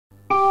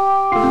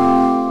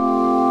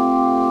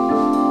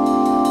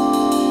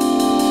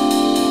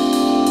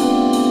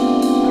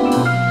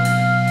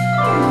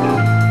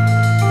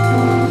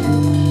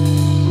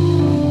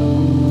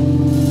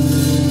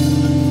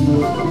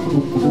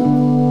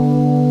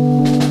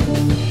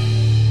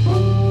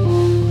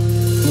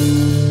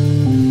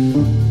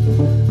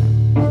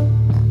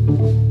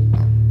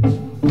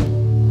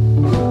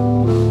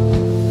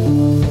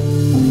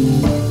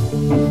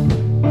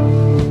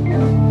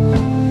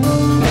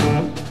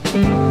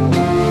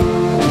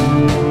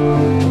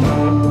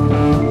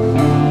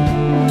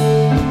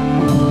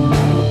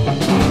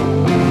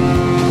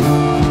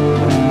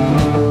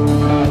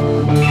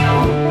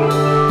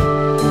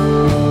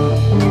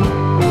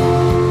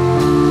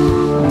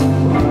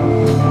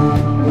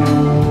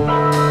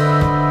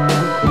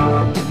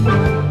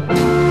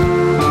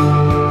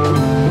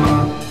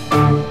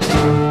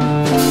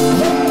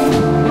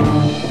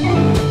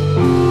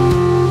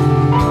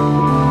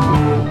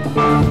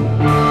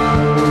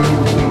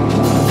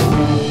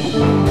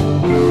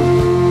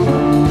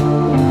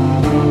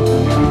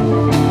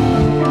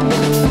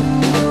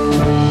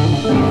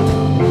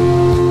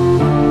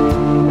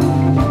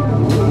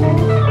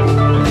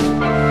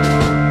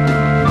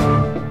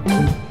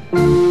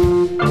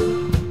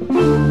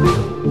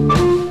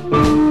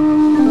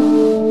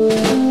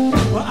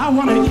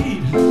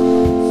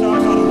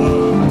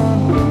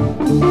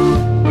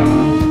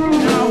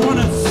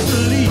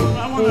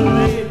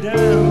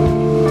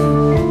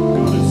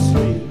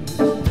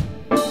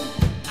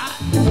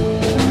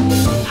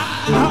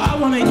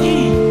wanna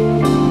eat,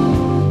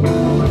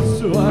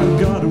 so I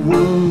gotta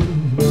work.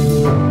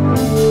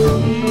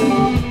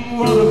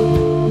 What a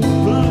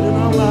burden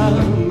on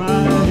my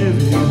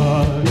heavy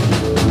heart.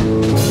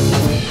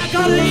 I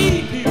gotta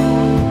eat, people,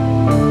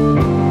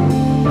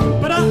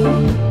 but I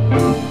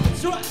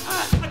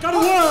gotta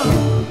work.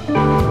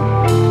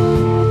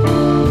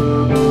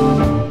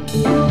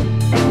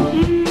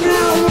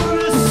 Now I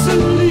wanna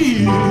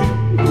sleep.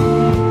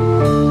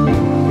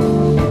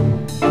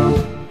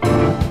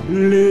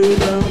 Lay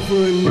down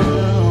for a nap.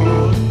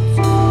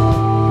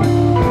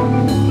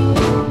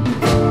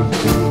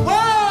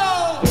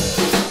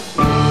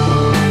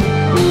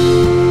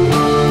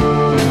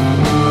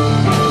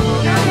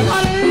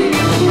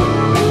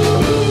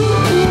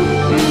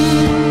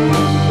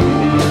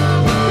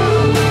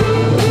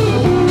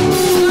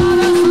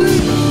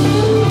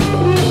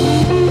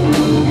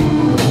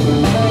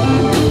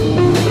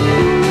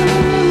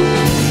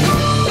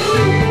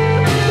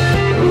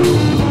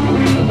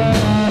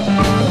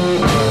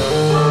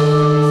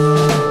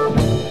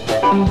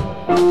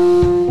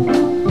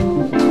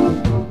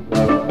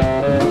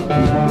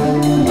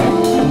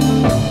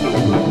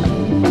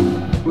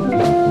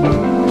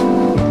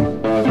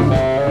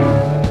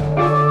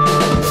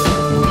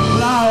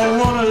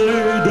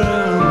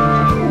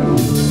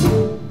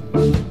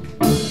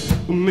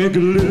 Make a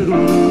little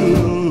love.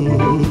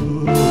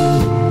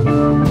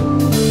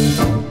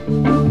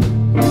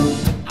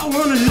 I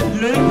wanna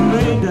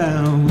lay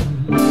down.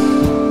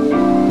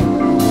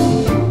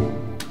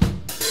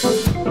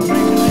 Make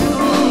a little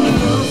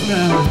love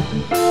now.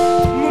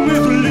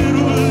 Make a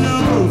little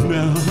love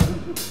now.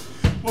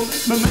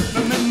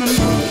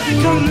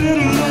 Make a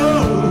little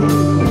love.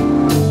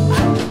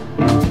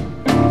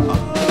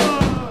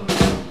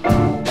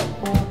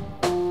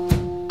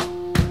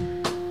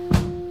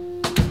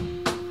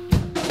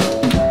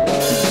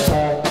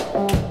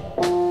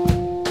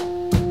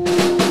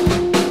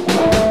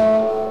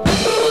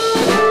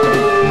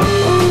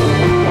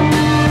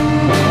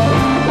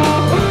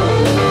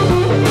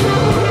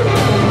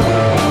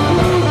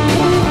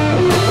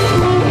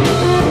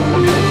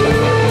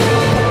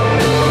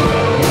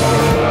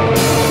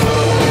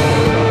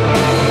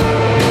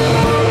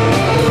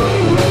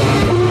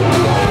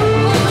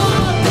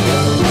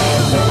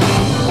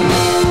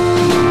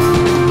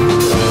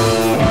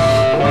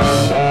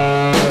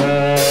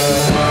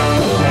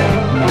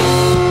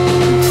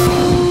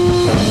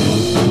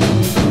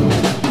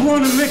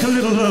 Make a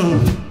little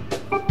love.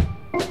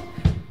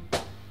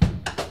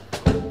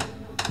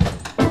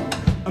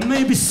 Or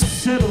maybe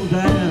settle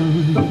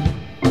down.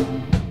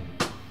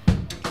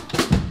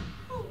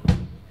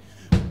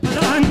 But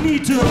I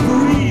need to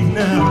breathe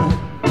now.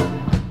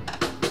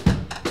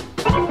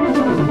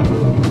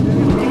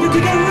 You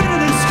can get rid of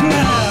this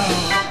crowd.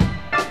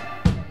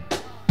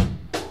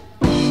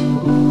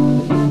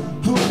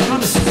 Oh, I'm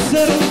gonna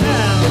settle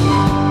down.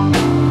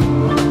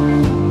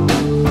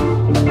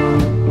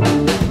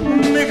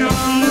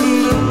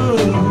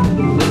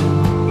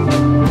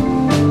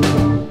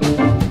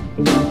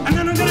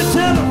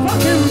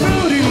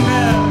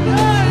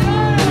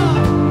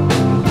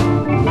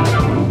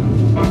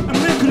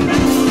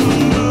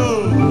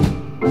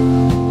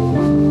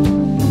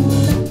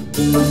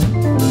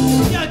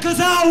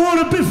 I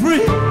wanna be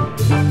free.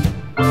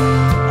 Or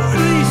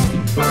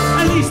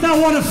at least I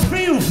wanna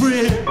feel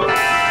free.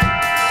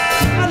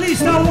 At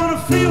least I wanna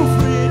feel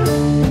free.